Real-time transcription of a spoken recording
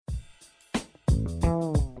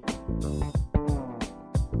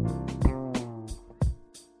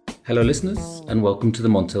Hello listeners, and welcome to the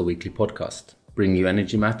Montel Weekly podcast, bringing you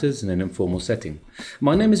energy matters in an informal setting.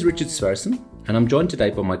 My name is Richard Sverrisson, and I'm joined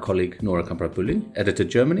today by my colleague Nora Kamprapuli, editor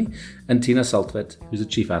Germany, and Tina Saltvedt, who's a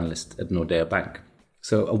chief analyst at Nordea Bank.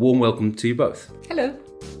 So a warm welcome to you both. Hello.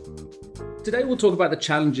 Today we'll talk about the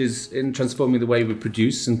challenges in transforming the way we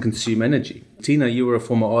produce and consume energy. Tina, you were a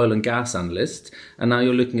former oil and gas analyst, and now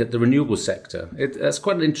you're looking at the renewable sector. That's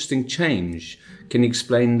quite an interesting change. Can you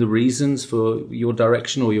explain the reasons for your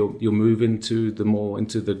direction or your move into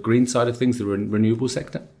the green side of things, the renewable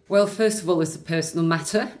sector? Well, first of all, it's a personal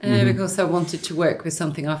matter because I wanted to work with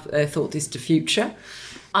something I thought is the future.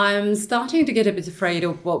 I'm starting to get a bit afraid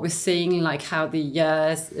of what we're seeing, like how the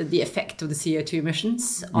effect of the CO2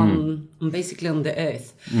 emissions on basically on the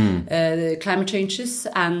Earth, the climate changes,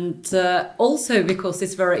 and also because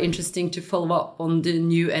it's very interesting to follow up on the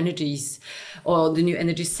new energies or the new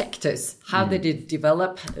energy sectors, how they did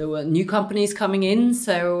develop, new companies coming in.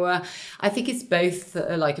 So I think it's both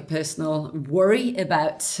like a personal worry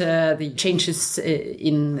about the changes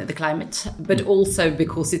in the climate, but also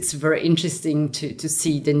because it's very interesting to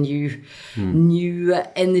see the new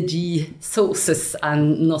energy sources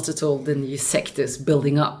and not at all the new sectors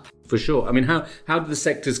building up. For sure. I mean, how do the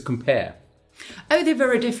sectors compare? Oh, they're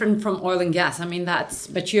very different from oil and gas. I mean, that's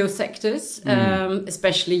mature sectors,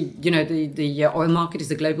 especially, the oil market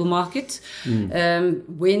is a global market.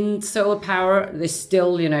 Wind, solar power, they're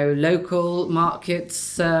still, local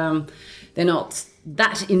markets. They're not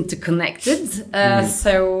that interconnected.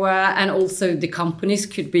 And also the companies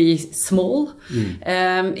could be small.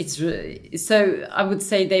 So I would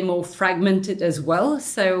say they're more fragmented as well.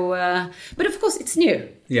 So, but of course it's new.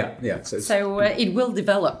 Yeah. So it will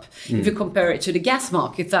develop. If you compare it to the gas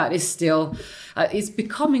market, that is still it's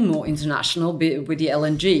becoming more international with the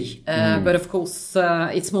LNG. But of course,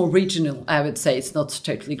 it's more regional. I would say it's not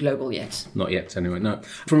totally global yet. Not yet, anyway. No.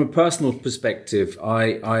 From a personal perspective,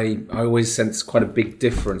 I always sense quite a big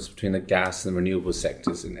difference between the gas and the renewable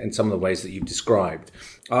sectors in some of the ways that you've described.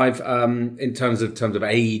 I've, in terms of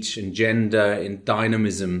age and gender, in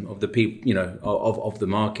dynamism of the people, of the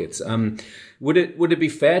markets. Would it be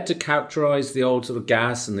fair to characterize the old sort of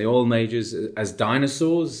gas and the oil majors as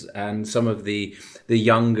dinosaurs, and some of the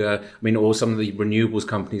younger, or some of the renewables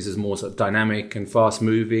companies as more sort of dynamic and fast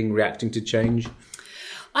moving, reacting to change?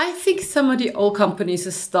 I think some of the oil companies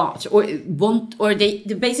they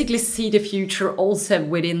basically see the future also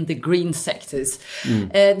within the green sectors.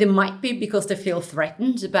 They might be because they feel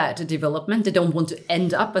threatened about the development. They don't want to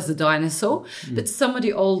end up as a dinosaur. But some of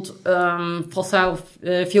the old fossil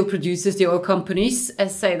fuel producers, the oil companies,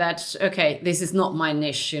 say that, okay, this is not my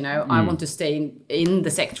niche, I want to stay in the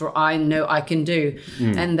sector I know I can do.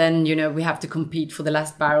 And then, we have to compete for the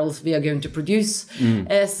last barrels we are going to produce.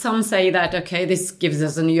 Some say that, okay, this gives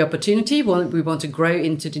us a new opportunity. We want to grow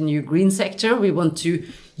into the new green sector. We want to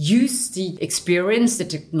use the experience, the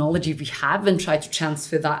technology we have, and try to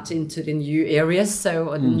transfer that into the new areas.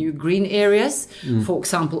 So the new green areas, for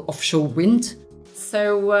example, offshore wind.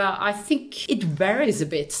 So I think it varies a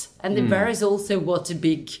bit. And it varies also what the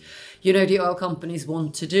big the oil companies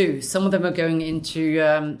want to do. Some of them are going into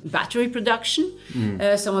battery production.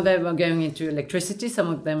 Some of them are going into electricity. Some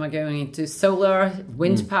of them are going into solar,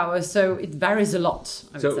 wind power. So it varies a lot,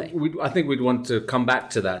 I would say. I think we'd want to come back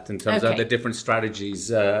to that in terms of the different strategies,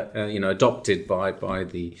 adopted by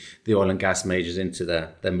the oil and gas majors into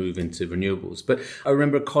their move into renewables. But I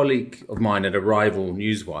remember a colleague of mine at a rival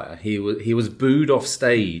newswire. He was booed off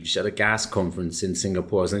stage at a gas conference in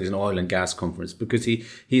Singapore. I think it was an oil and gas conference, because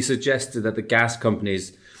he suggested that the gas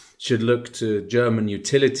companies should look to German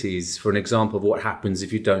utilities for an example of what happens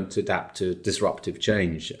if you don't adapt to disruptive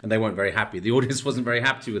change. And they weren't very happy. The audience wasn't very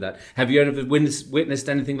happy with that. Have you ever witnessed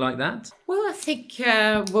anything like that? Well, I think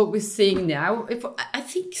what we're seeing now, I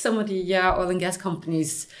think some of the oil and gas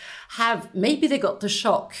companies maybe they got the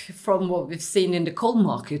shock from what we've seen in the coal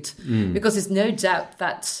market, because there's no doubt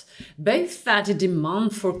that both that the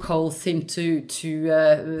demand for coal seemed to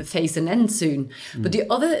face an end soon. But the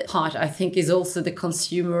other part, I think, is also the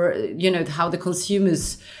consumer, how the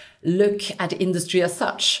consumers look at industry as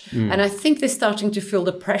such. And I think they're starting to feel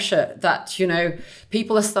the pressure that,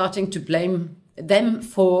 people are starting to blame them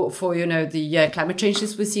for the climate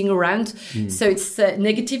changes we're seeing around. So it's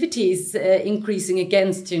negativity is increasing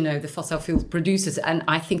against the fossil fuel producers, and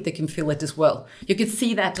I think they can feel it as well. You can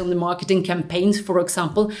see that on the marketing campaigns, for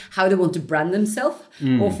example, how they want to brand themselves.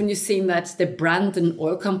 Often you've seen that they brand an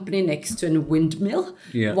oil company next to a windmill.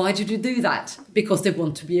 Why did you do that? Because they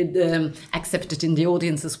want to be accepted in the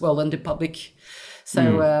audience as well and the public.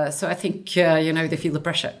 So I think they feel the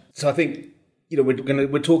pressure. So I think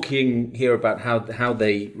we're talking here about how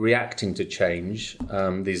they reacting to change,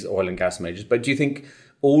 these oil and gas majors. But do you think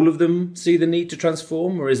all of them see the need to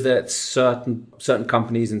transform, or is there certain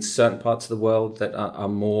companies in certain parts of the world that are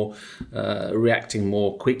more reacting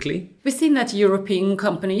more quickly? We've seen that European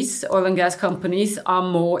companies, oil and gas companies, are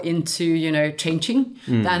more into changing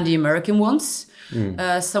than the American ones.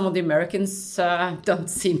 Some of the Americans don't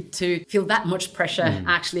seem to feel that much pressure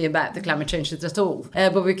actually about the climate changes at all.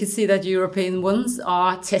 But we can see that European ones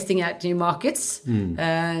are testing out new markets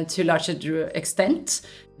to a larger extent.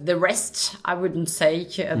 The rest, I wouldn't say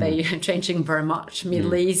they're changing very much.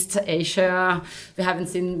 Middle East, Asia, we haven't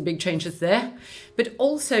seen big changes there. But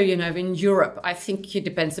also, in Europe, I think it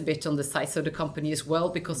depends a bit on the size of the company as well,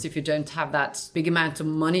 because if you don't have that big amount of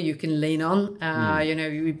money you can lean on,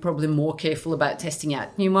 you're probably more careful about testing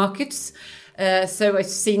out new markets. So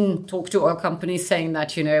I've talked to oil companies saying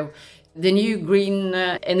that, the new green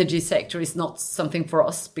energy sector is not something for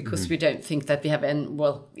us because we don't think that we have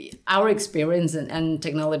our experience and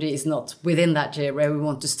technology is not within that area. We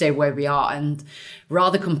want to stay where we are and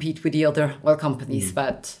rather compete with the other oil companies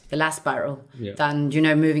about the last barrel than,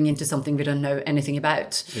 moving into something we don't know anything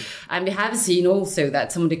about. And we have seen also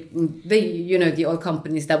that some of the oil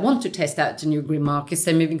companies that want to test out the new green markets,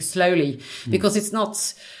 they're moving slowly because it's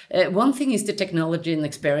not... one thing is the technology and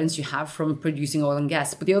experience you have from producing oil and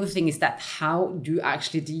gas, but the other thing is that how do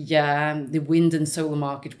actually the wind and solar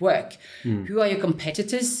market work? Who are your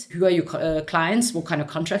competitors? Who are your clients? What kind of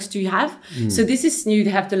contracts do you have? So this is new. You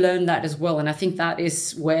have to learn that as well. And I think that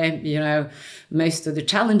is where, most of the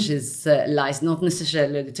challenges lies, not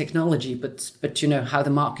necessarily the technology, but how the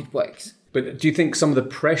market works. But do you think some of the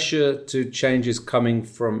pressure to change is coming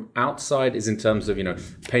from outside, is in terms of,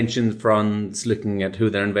 pension funds looking at who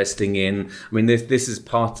they're investing in? I mean, this is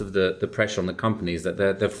part of the pressure on the companies, that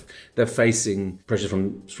they're facing pressure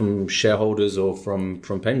from shareholders or from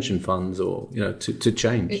pension funds or, to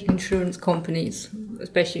change. Insurance companies,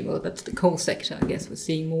 especially, that's the coal sector, I guess we're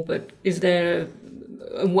seeing more. But is there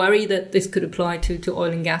a worry that this could apply to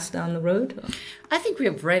oil and gas down the road? I think we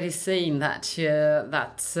have already seen that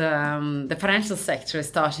the financial sector is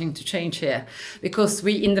starting to change here, because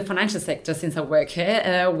we in the financial sector, since I work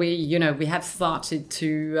here, we have started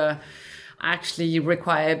to actually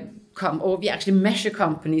require we actually measure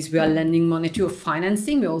companies we are lending money to or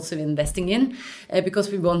financing. We're also investing in because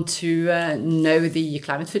we want to know the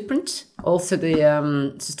climate footprint, also the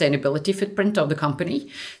sustainability footprint of the company.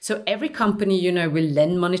 So every company, we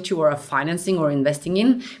lend money to or are financing or investing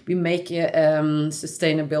in, we make a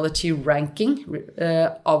sustainability ranking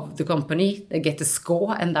of the company. They get a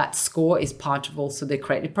score, and that score is part of also the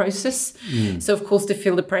credit process. So of course they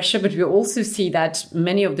feel the pressure, but we also see that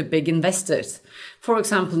many of the big investors, for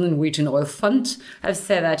example, the Norwegian Oil Fund, have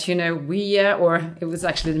said that, or it was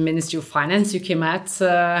actually the Ministry of Finance who came out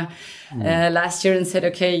last year and said,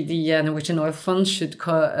 okay, the Norwegian Oil Fund should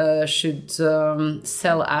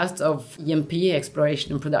sell out of E&P,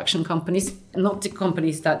 exploration and production companies, not the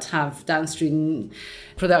companies that have downstream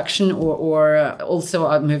production or also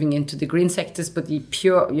are moving into the green sectors, but the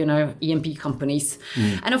pure, E&P companies.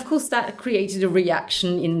 And of course, that created a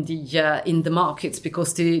reaction in the markets,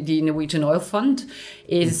 because the Norwegian Oil Fund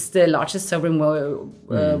is the largest sovereign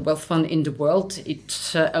wealth fund in the world.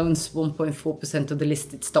 It owns 1.4% of the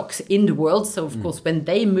listed stocks in the world. So, of course, when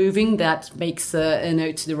they're moving, that makes a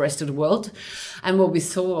note to the rest of the world. And what we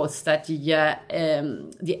saw was that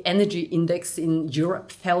the energy index in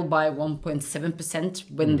Europe fell by 1.7%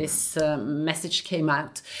 when this message came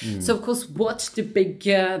out. So, of course, what the big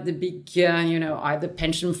either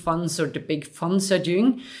pension funds or the big funds are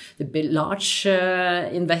doing, the big, large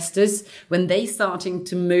investors, when they starting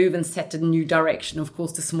to move and set a new direction, of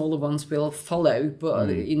course, the smaller ones will follow, but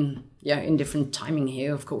in different timing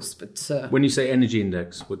here, of course. But when you say energy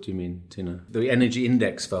index, what do you mean, Tina? The energy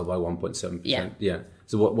index fell by 1.7%. Yeah.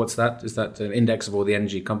 So what's that? Is that an index of all the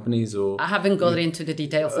energy companies, or? I haven't got into the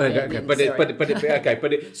details. Okay,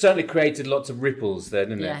 but it certainly created lots of ripples then,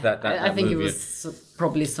 didn't it? That I think it was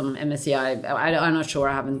probably some MSCI. I'm not sure.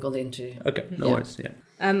 I haven't got into. Okay, no worries. Yeah.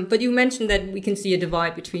 But you mentioned that we can see a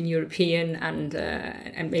divide between European and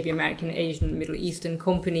maybe American, Asian, Middle Eastern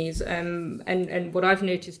companies. And what I've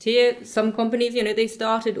noticed here, some companies, they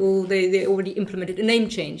started or they already implemented a name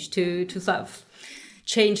change to sort of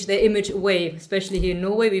change their image away. Especially here in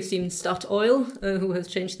Norway, we've seen Statoil, who has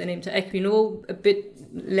changed their name to Equinor. A bit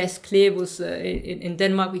less clear was in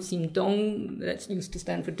Denmark, we've seen Dong, that used to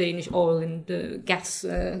stand for Danish Oil and Gas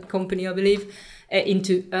Company, I believe,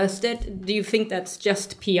 into Ørsted. Do you think that's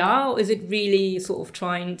just PR, or is it really sort of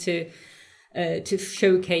trying to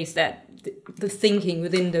showcase that the thinking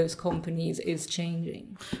within those companies is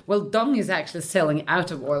changing. Well, Dong is actually selling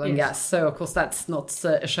out of oil and gas, so of course that's not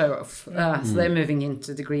a show-off. So they're moving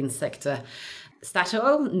into the green sector.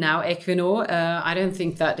 Statoil, now Equinor, I don't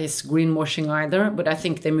think that is greenwashing either, but I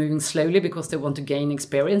think they're moving slowly because they want to gain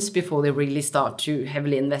experience before they really start to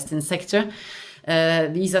heavily invest in the sector.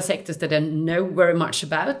 These are sectors that I know very much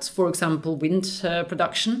about, for example, wind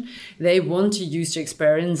production. They want to use the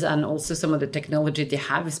experience and also some of the technology they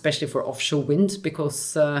have, especially for offshore wind,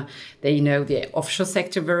 because they know the offshore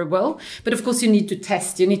sector very well. But of course, you need to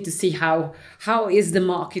test, you need to see how is the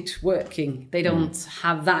market working. They don't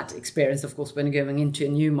have that experience, of course, when going into a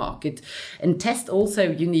new market. And test also,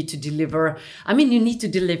 you need to deliver, you need to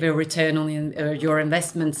deliver return on your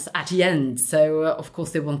investments at the end. So, of course,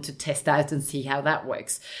 they want to test out and see how that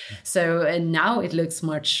works. So now it looks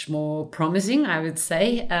much more promising, I would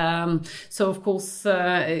say. So of course,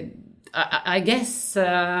 I guess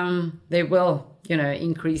they will,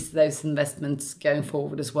 increase those investments going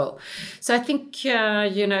forward as well. So I think,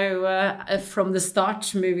 from the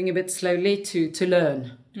start, moving a bit slowly to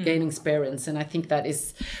learn, gain experience. And I think that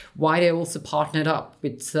is why they also partnered up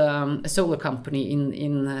with a solar company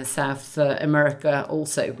in South America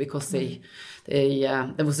also, because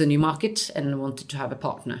there was a new market and wanted to have a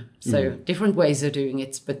partner. So different ways of doing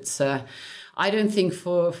it. But I don't think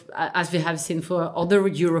as we have seen for other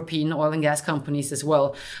European oil and gas companies as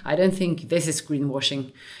well, I don't think this is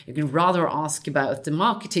greenwashing. You can rather ask about the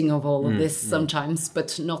marketing of all of this sometimes,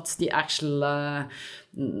 but not the actual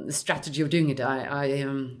strategy of doing it.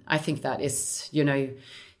 I think that is,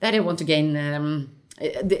 that they want to gain...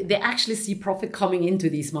 They actually see profit coming into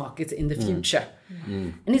these markets in the future.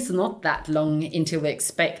 And it's not that long until they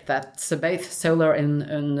expect that both solar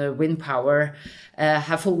and wind power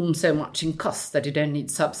have fallen so much in cost that you don't need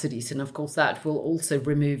subsidies. And of course, that will also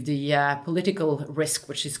remove the political risk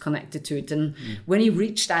which is connected to it. And when you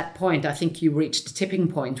reach that point, I think you reach the tipping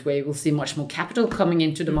point where you will see much more capital coming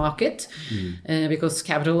into the market because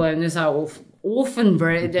capital owners are often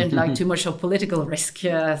don't like too much of political risk.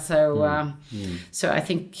 So I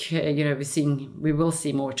think we will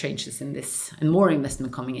see more changes in this and more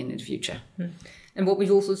investment coming in the future. And what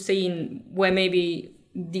we've also seen, where maybe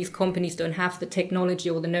these companies don't have the technology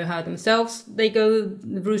or the know-how themselves, they go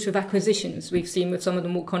the route of acquisitions. We've seen with some of the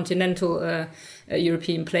more continental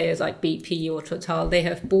European players like BP or Total, they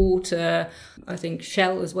have bought, I think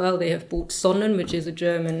Shell as well, they have bought Sonnen, which is a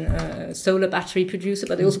German solar battery producer,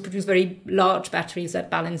 but they also produce very large batteries that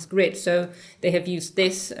balance grid. So they have used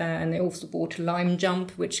this, and they also bought Lime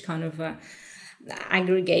Jump, which kind of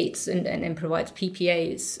aggregates and provides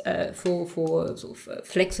PPAs for sort of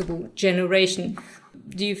flexible generation.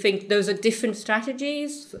 Do you think those are different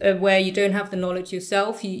strategies where you don't have the knowledge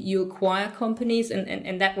yourself, you acquire companies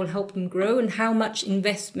and that will help them grow? And how much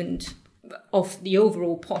investment of the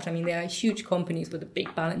overall pot, they are huge companies with a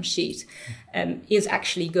big balance sheet, is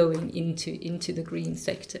actually going into the green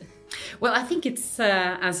sector? Well, I think it's,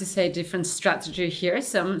 as you say, different strategy here.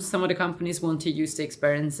 Some of the companies want to use the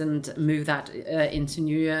experience and move that into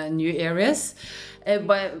new areas.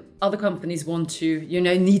 But other companies want to,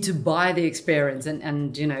 need to buy the experience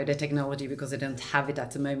and the technology because they don't have it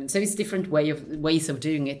at the moment. So it's different ways of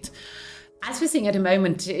doing it. As we're seeing at the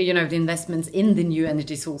moment, the investments in the new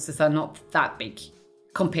energy sources are not that big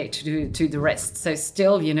compared to the rest. So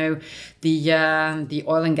still, the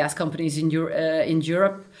oil and gas companies in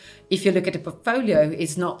Europe, if you look at the portfolio,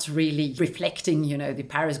 is not really reflecting, the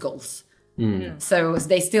Paris goals. So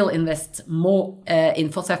they still invest more in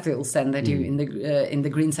fossil fuels than they do in the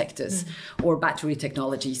green sectors or battery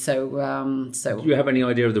technology. So do you have any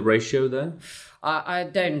idea of the ratio there? I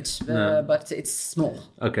don't, but it's small.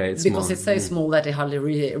 Okay, it's because small. It's so small that they hardly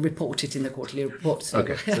report it in the quarterly report. So.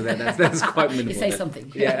 Okay, so that's quite minimal. You say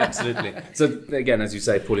something. Yeah, absolutely. So again, as you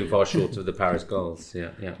say, falling far short of the Paris goals.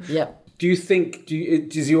 Yeah. Do you think?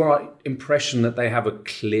 Is your impression that they have a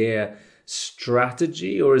clear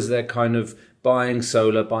strategy, or is there kind of buying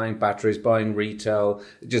solar, buying batteries, buying retail,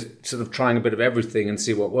 just sort of trying a bit of everything and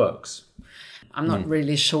see what works? I'm not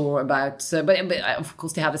really sure about, but of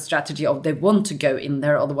course they have a strategy of they want to go in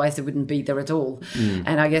there, otherwise they wouldn't be there at all.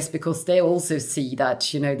 And I guess because they also see that,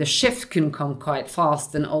 the shift can come quite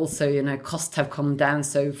fast, and also, costs have come down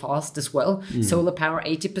so fast as well. Solar power,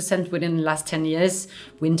 80% within the last 10 years.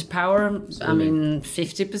 Wind power,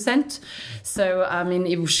 50%. So,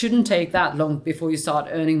 it shouldn't take that long before you start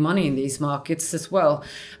earning money in these markets as well.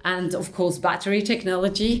 And of course, battery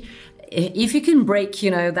technology, if you can break,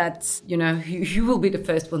 that, you will be the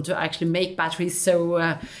first one to actually make batteries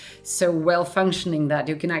so well functioning that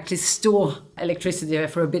you can actually store electricity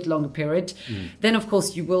for a bit longer period, then of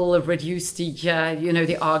course you will reduce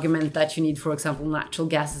the argument that you need, for example, natural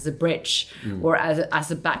gas as a bridge or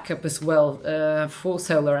as a backup as well for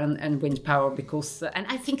solar and wind power, because and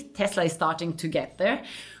I think Tesla is starting to get there.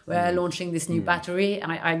 We're launching this new battery,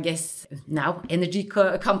 and I guess now energy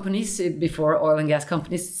companies, before oil and gas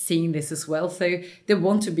companies, seeing this as well. So they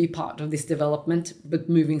want to be part of this development, but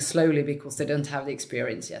moving slowly because they don't have the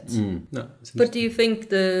experience yet. No, but do you think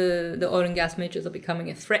the oil and gas majors are becoming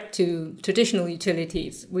a threat to traditional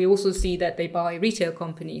utilities? We also see that they buy retail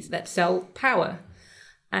companies that sell power.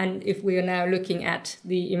 And if we are now looking at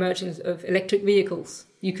the emergence of electric vehicles,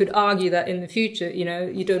 you could argue that in the future,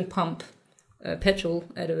 you don't pump petrol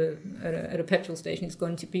at a petrol station. It's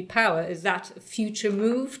going to be power. Is that a future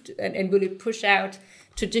move, and will it push out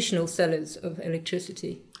traditional sellers of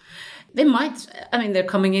electricity? They might. I mean, they're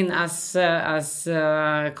coming in as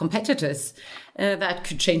competitors that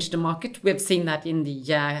could change the market. We've seen that in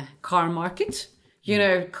the car market.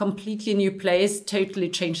 Completely new players totally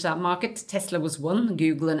changed that market. Tesla was one,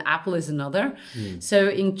 Google and Apple is another. So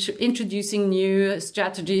introducing new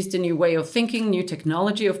strategies, the new way of thinking, new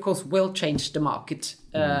technology, of course, will change the market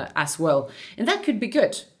as well. And that could be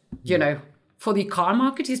good, For the car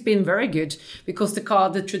market, it's been very good because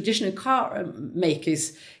the traditional car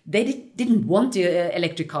makers, they didn't want the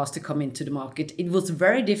electric cars to come into the market. It was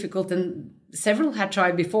very difficult, and several had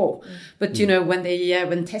tried before. But,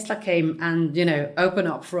 when Tesla came and, opened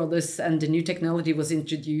up for others and the new technology was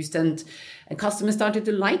introduced and customers started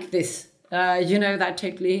to like this, that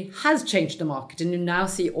totally has changed the market. And you now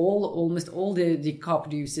see almost all the car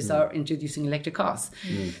producers are introducing electric cars.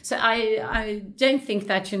 So I don't think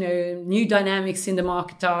that, new dynamics in the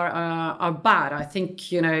market are bad. I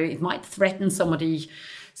think, it might threaten some of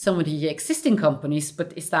the existing companies,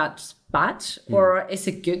 but is that bad, or is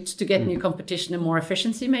it good to get new competition and more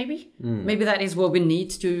efficiency? Maybe that is what we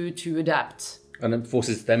need to adapt. And it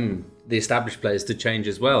forces them, the established players, to change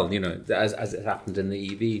as well, as it happened in the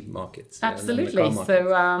EV markets. Absolutely.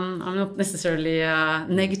 So I'm not necessarily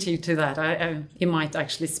negative to that. It might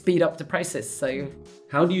actually speed up the process. So,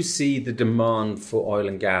 how do you see the demand for oil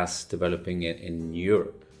and gas developing in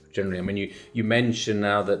Europe? Generally, I mean, you mentioned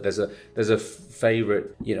now that there's a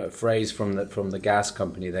favorite phrase from the gas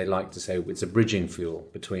company. They like to say it's a bridging fuel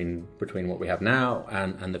between what we have now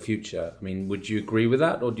and the future. I mean, would you agree with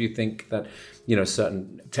that, or do you think that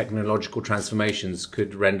certain technological transformations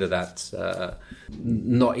could render that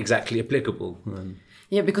not exactly applicable?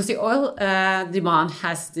 Yeah, because the oil demand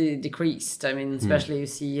has decreased. I mean, especially you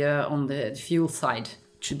see on the fuel side.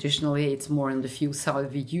 Traditionally, it's more on the fuel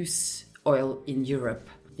side we use oil in Europe.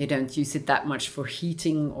 You don't use it that much for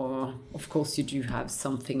heating, or of course you do have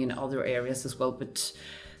something in other areas as well, but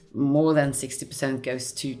more than 60%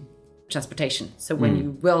 goes to transportation. So when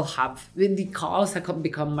you will have, the cars have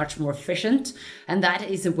become much more efficient, and that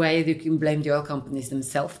is a way you can blame the oil companies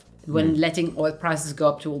themselves. When letting oil prices go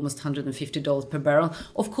up to almost $150 per barrel,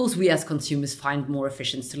 of course, we as consumers find more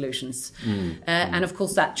efficient solutions. And of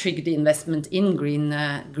course, that triggered the investment in green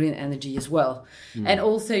energy as well. And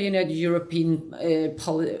also, the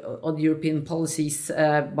European policies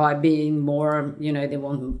by being more, they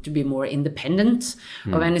want to be more independent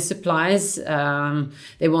of any supplies.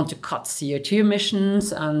 They want to cut CO2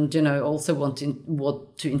 emissions and, also want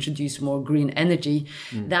to introduce more green energy.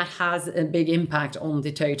 That has a big impact on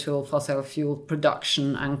the total fossil fuel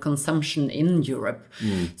production and consumption in Europe.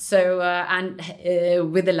 So,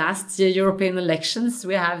 with the last European elections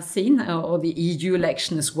we have seen, or the EU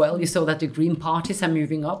election as well, you saw that the Green parties are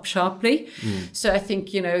moving up sharply. So I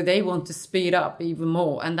think, they want to speed up even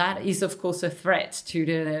more. And that is, of course, a threat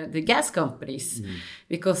to the gas companies,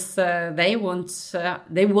 because they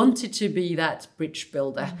wanted to be that bridge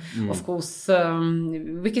builder. Of course,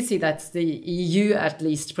 we can see that the EU, at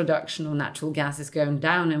least, production of natural gas is going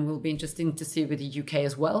down, and will be interesting to see with the UK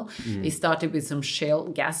as well. They started with some shale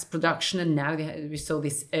gas production, and now we saw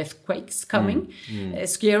these earthquakes coming.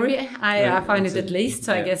 Scary, I find it at least.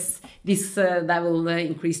 So I guess that will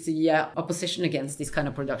increase the opposition against this kind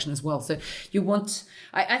of production as well. So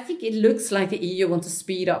I think it looks like the EU want to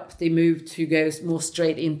speed up the move to go more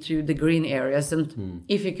straight into the green areas. And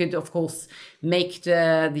if you could, of course, make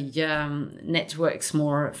the networks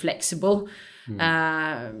more flexible,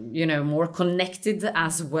 more connected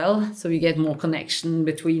as well, so you get more connection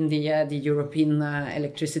between the European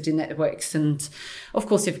electricity networks. And of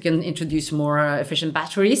course, if you can introduce more efficient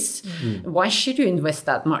batteries, why should you invest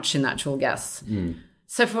that much in natural gas?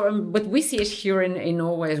 But we see it here in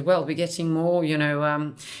Norway as well. We're getting more,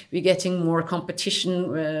 we're getting more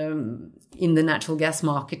competition in the natural gas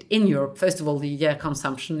market in Europe. First of all, the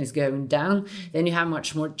consumption is going down. Then you have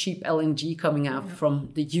much more cheap LNG coming out from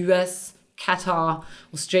the US, Qatar,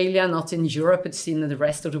 Australia, not in Europe, it's in the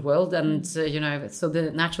rest of the world. And, so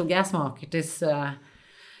the natural gas market is,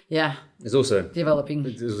 it's also developing.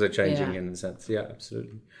 It's also changing in a sense. Yeah,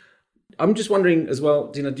 absolutely. I'm just wondering as well,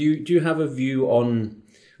 Tina, do you have a view on,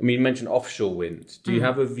 I mean, you mentioned offshore wind. Do you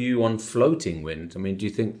have a view on floating wind? I mean, do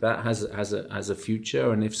you think that has a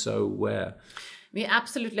future? And if so, where? We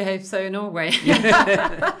absolutely hope so in Norway. No,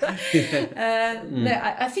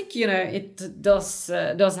 I think, it does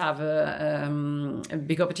have a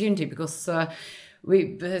big opportunity because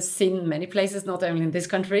we've seen many places, not only in this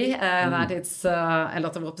country, that it's a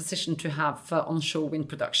lot of opposition to have onshore wind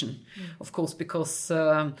production. Of course, because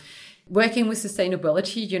working with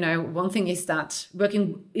sustainability, one thing is that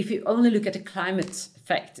if you only look at the climate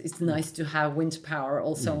effect, it's nice to have wind power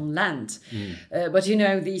also on land. But,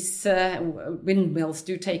 these windmills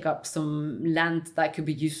do take up some land that could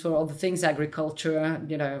be used for other things, agriculture,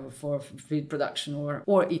 for food production,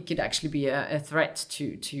 or it could actually be a threat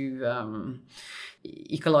to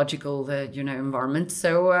ecological environment.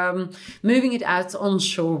 So moving it out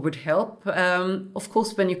onshore would help. Of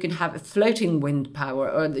course, when you can have a floating wind power,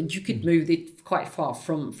 or you could move it quite far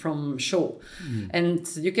from shore, and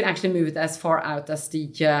you can actually move it as far out as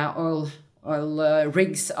the oil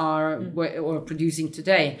rigs are or producing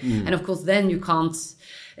today. And of course, then you can't.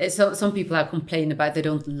 So some people have complained about they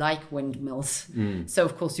don't like windmills. So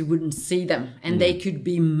of course you wouldn't see them, and they could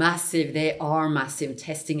be massive. They are massive,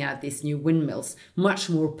 testing out these new windmills. Much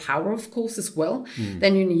more power, of course, as well.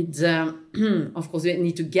 Then you need, of course, you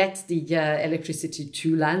need to get the electricity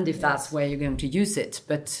to land if that's where you're going to use it.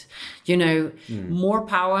 But more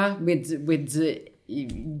power with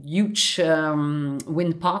huge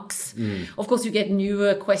wind parks. Of course, you get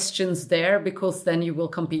new questions there because then you will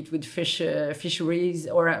compete with fisheries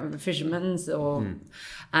or fishermen,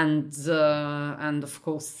 and of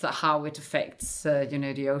course how it affects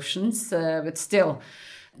the oceans. But still,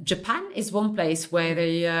 Japan is one place where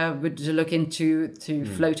they would look into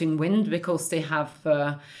floating wind because they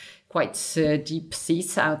have quite deep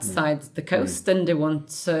seas outside the coast, and they want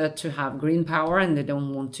to have green power, and they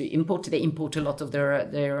don't want to import. They import a lot of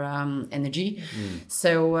their energy.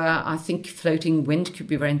 So I think floating wind could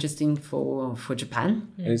be very interesting for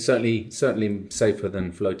Japan. And it's certainly safer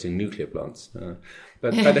than floating nuclear plants.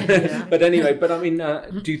 But anyway, but I mean,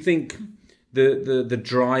 do you think the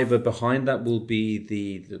driver behind that will be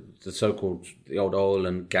the so-called the old oil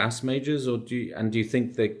and gas majors, or do you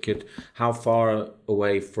think they could, how far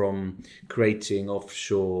away from creating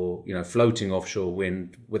offshore, floating offshore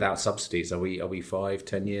wind without subsidies? Are we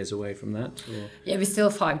 5-10 years away from that? Or? Yeah, we're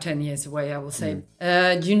still 5-10 years away, I will say.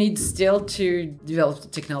 You need still to develop the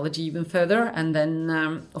technology even further, and then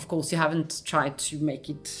of course you haven't tried to make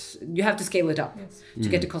it. You have to scale it up to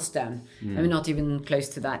get the cost down, and we're not even close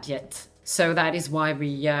to that yet. So that is why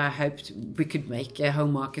we hoped we could make a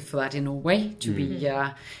home market for that in Norway to be.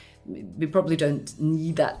 We probably don't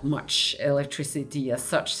need that much electricity as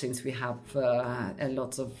such, since we have a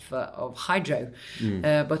lot of hydro.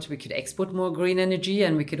 But we could export more green energy,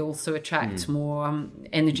 and we could also attract more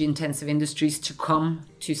energy-intensive industries to come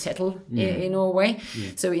to settle in Norway.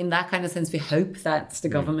 So in that kind of sense, we hope that the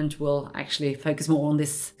government will actually focus more on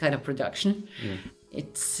this kind of production.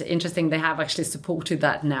 It's interesting, they have actually supported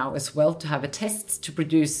that now as well, to have a test to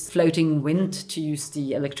produce floating wind, to use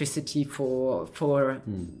the electricity for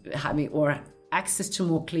having or access to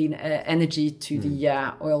more clean energy to the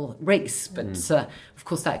oil rigs. But of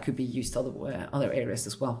course that could be used other areas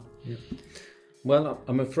as well. Well,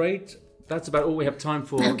 I'm afraid that's about all we have time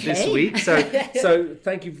for this week. So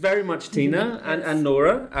thank you very much, Tina and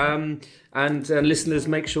Nora. And listeners,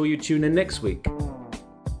 make sure you tune in next week.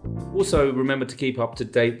 Also, remember to keep up to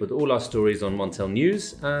date with all our stories on Montel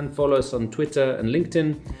News, and follow us on Twitter and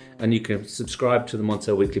LinkedIn. And you can subscribe to the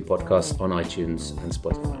Montel Weekly Podcast on iTunes and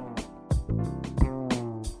Spotify.